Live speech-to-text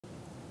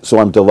So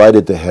I'm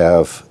delighted to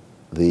have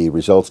the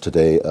results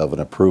today of an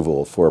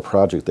approval for a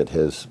project that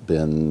has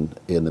been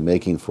in the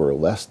making for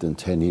less than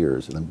 10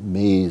 years, an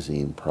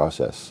amazing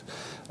process.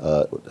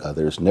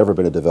 There's never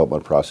been a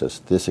development process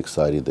this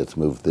exciting that's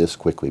moved this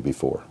quickly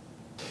before.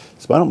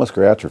 Spinal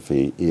muscular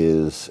atrophy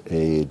is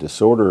a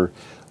disorder,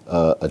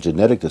 a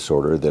genetic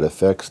disorder that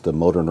affects the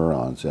motor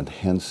neurons and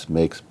hence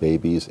makes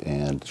babies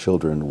and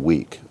children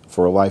weak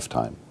for a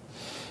lifetime.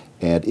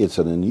 And it's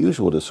an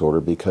unusual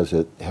disorder because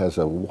it has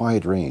a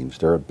wide range.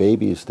 There are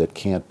babies that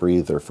can't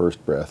breathe their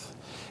first breath,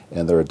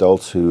 and there are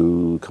adults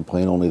who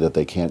complain only that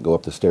they can't go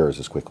up the stairs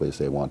as quickly as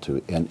they want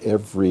to, and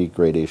every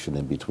gradation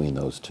in between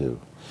those two.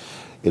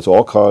 It's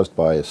all caused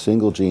by a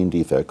single gene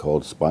defect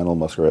called spinal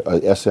muscular,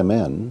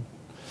 SMN,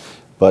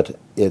 but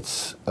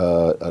it's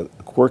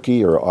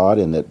quirky or odd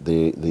in that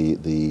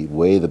the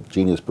way the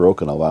gene is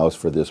broken allows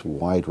for this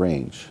wide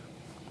range.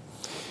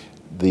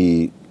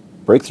 The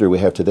breakthrough we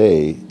have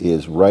today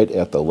is right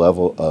at the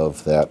level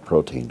of that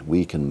protein.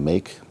 We can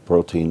make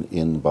protein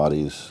in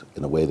bodies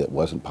in a way that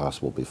wasn't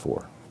possible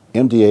before.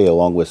 MDA,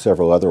 along with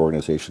several other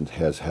organizations,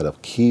 has had a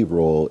key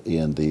role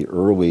in the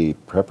early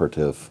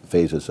preparative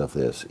phases of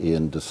this,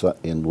 in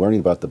learning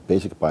about the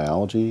basic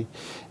biology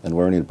and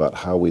learning about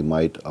how we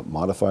might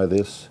modify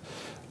this.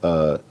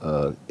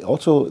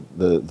 Also,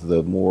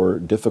 the more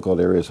difficult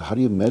areas, how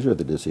do you measure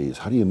the disease?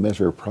 How do you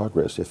measure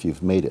progress if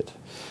you've made it?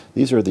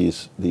 These are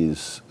these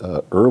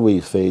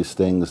early phase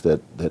things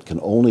that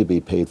can only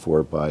be paid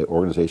for by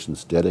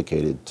organizations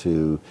dedicated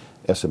to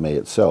SMA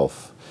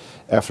itself,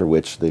 after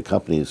which the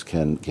companies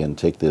can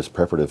take this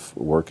preparative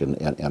work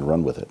and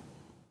run with it.